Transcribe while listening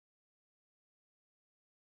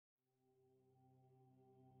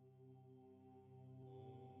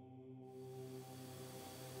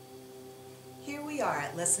we are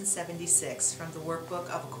at Lesson 76 from the Workbook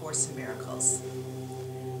of A Course in Miracles.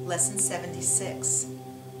 Lesson 76,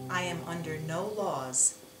 I am under no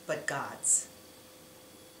laws but God's.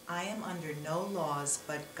 I am under no laws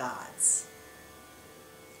but God's.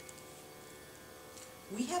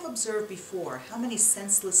 We have observed before how many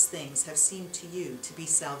senseless things have seemed to you to be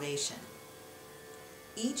salvation.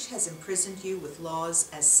 Each has imprisoned you with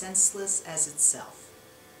laws as senseless as itself.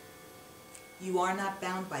 You are not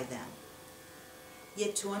bound by them.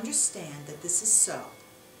 Yet to understand that this is so,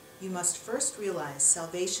 you must first realize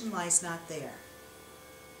salvation lies not there.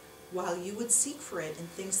 While you would seek for it in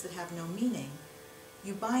things that have no meaning,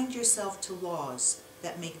 you bind yourself to laws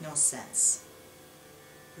that make no sense.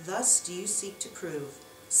 Thus do you seek to prove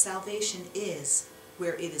salvation is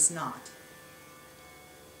where it is not.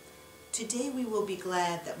 Today we will be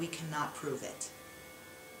glad that we cannot prove it.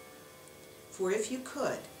 For if you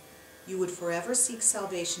could, you would forever seek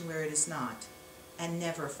salvation where it is not, and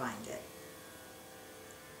never find it.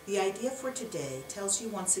 The idea for today tells you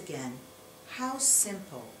once again how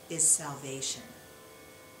simple is salvation.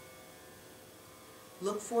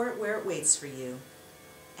 Look for it where it waits for you,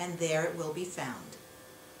 and there it will be found.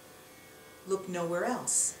 Look nowhere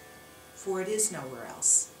else, for it is nowhere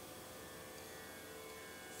else.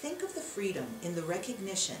 Think of the freedom in the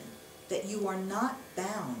recognition that you are not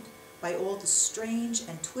bound by all the strange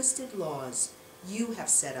and twisted laws you have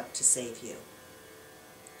set up to save you.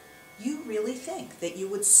 You really think that you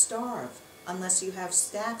would starve unless you have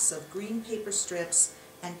stacks of green paper strips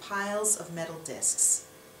and piles of metal discs.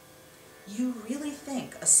 You really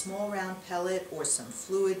think a small round pellet or some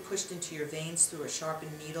fluid pushed into your veins through a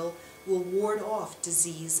sharpened needle will ward off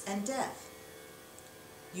disease and death.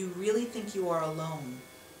 You really think you are alone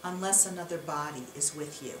unless another body is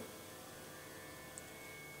with you.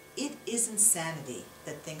 It is insanity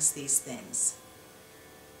that thinks these things.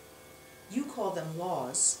 You call them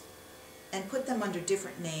laws and put them under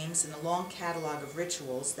different names in a long catalog of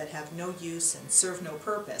rituals that have no use and serve no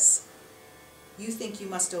purpose. You think you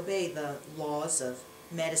must obey the laws of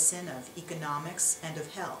medicine, of economics, and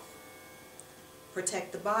of health.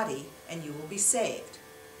 Protect the body and you will be saved.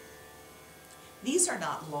 These are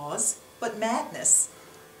not laws, but madness.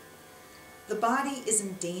 The body is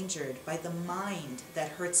endangered by the mind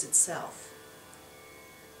that hurts itself.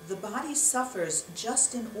 The body suffers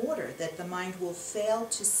just in order that the mind will fail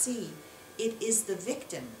to see it is the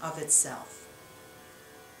victim of itself.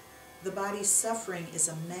 The body's suffering is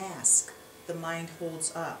a mask the mind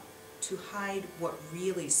holds up to hide what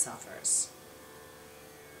really suffers.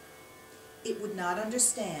 It would not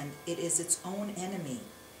understand it is its own enemy,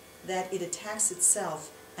 that it attacks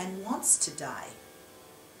itself and wants to die.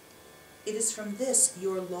 It is from this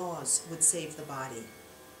your laws would save the body.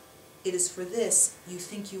 It is for this you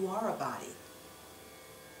think you are a body.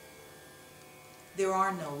 There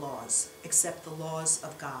are no laws except the laws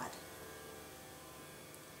of God.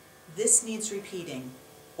 This needs repeating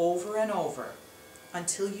over and over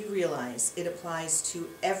until you realize it applies to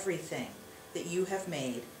everything that you have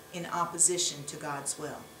made in opposition to God's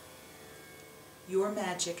will. Your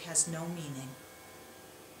magic has no meaning.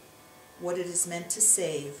 What it is meant to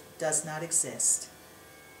save does not exist.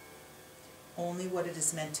 Only what it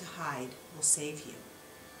is meant to hide will save you.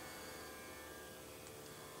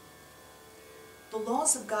 The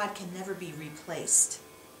laws of God can never be replaced.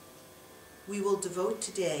 We will devote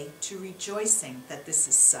today to rejoicing that this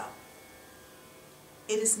is so.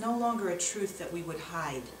 It is no longer a truth that we would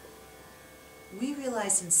hide. We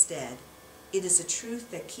realize instead it is a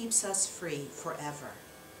truth that keeps us free forever.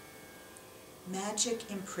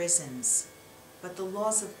 Magic imprisons, but the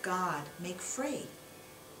laws of God make free.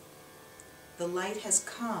 The light has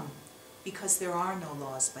come because there are no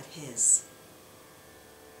laws but His.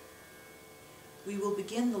 We will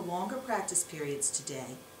begin the longer practice periods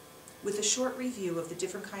today with a short review of the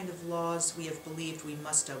different kind of laws we have believed we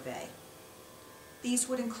must obey. These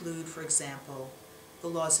would include, for example, the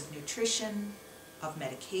laws of nutrition, of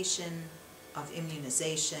medication, of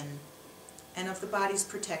immunization, and of the body's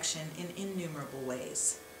protection in innumerable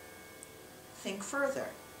ways. Think further.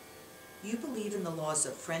 You believe in the laws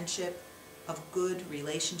of friendship, of good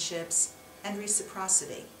relationships, and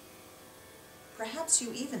reciprocity. Perhaps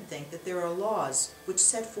you even think that there are laws which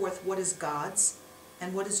set forth what is God's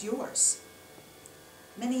and what is yours.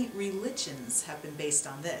 Many religions have been based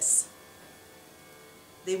on this.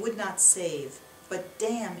 They would not save, but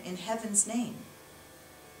damn in heaven's name.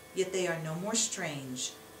 Yet they are no more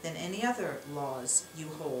strange than any other laws you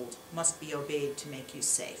hold must be obeyed to make you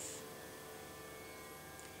safe.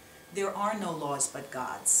 There are no laws but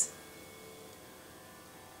God's.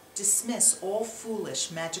 Dismiss all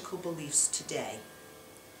foolish magical beliefs today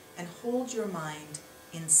and hold your mind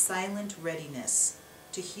in silent readiness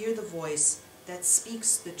to hear the voice that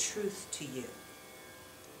speaks the truth to you.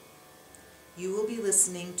 You will be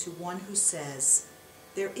listening to one who says,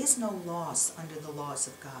 "There is no loss under the laws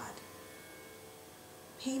of God."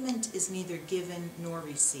 Payment is neither given nor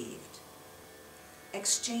received.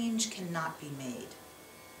 Exchange cannot be made.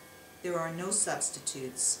 There are no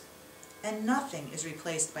substitutes, and nothing is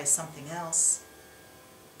replaced by something else.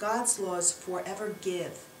 God's laws forever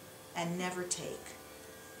give and never take.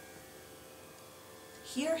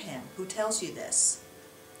 Hear him who tells you this,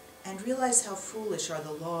 and realize how foolish are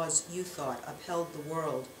the laws you thought upheld the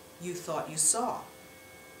world you thought you saw.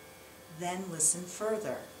 Then listen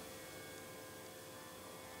further.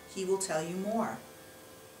 He will tell you more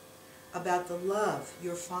about the love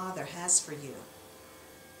your Father has for you,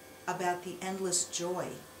 about the endless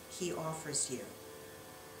joy he offers you,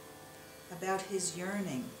 about his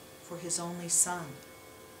yearning for his only Son,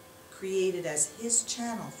 created as his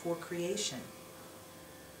channel for creation,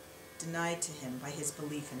 denied to him by his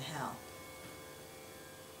belief in hell.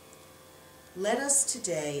 Let us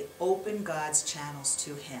today open God's channels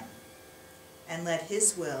to him, and let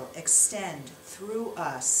his will extend through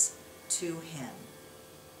us to him.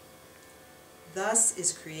 Thus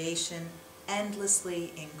is creation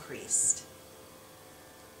endlessly increased.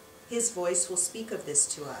 His voice will speak of this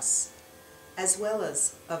to us, as well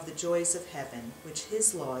as of the joys of heaven, which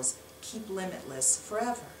his laws keep limitless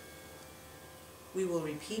forever. We will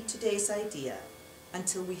repeat today's idea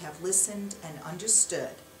until we have listened and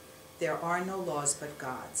understood there are no laws but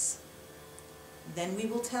God's. Then we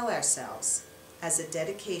will tell ourselves, as a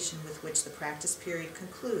dedication with which the practice period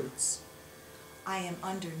concludes, I am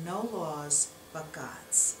under no laws but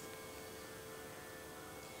God's.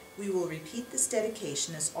 We will repeat this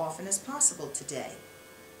dedication as often as possible today,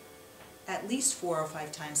 at least 4 or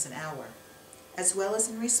 5 times an hour, as well as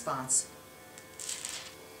in response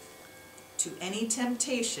to any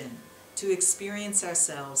temptation to experience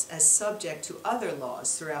ourselves as subject to other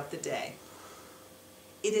laws throughout the day.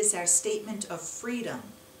 It is our statement of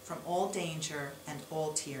freedom from all danger and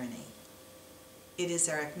all tyranny. It is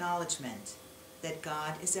our acknowledgement that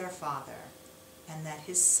God is our Father and that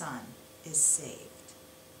his Son is saved.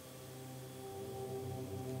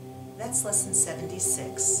 That's lesson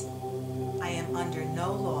 76. I am under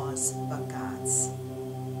no laws but God's.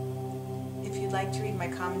 If you'd like to read my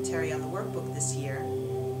commentary on the workbook this year,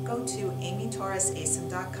 go to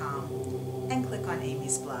amytorresasm.com and click on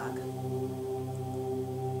Amy's blog.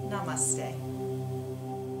 Namaste.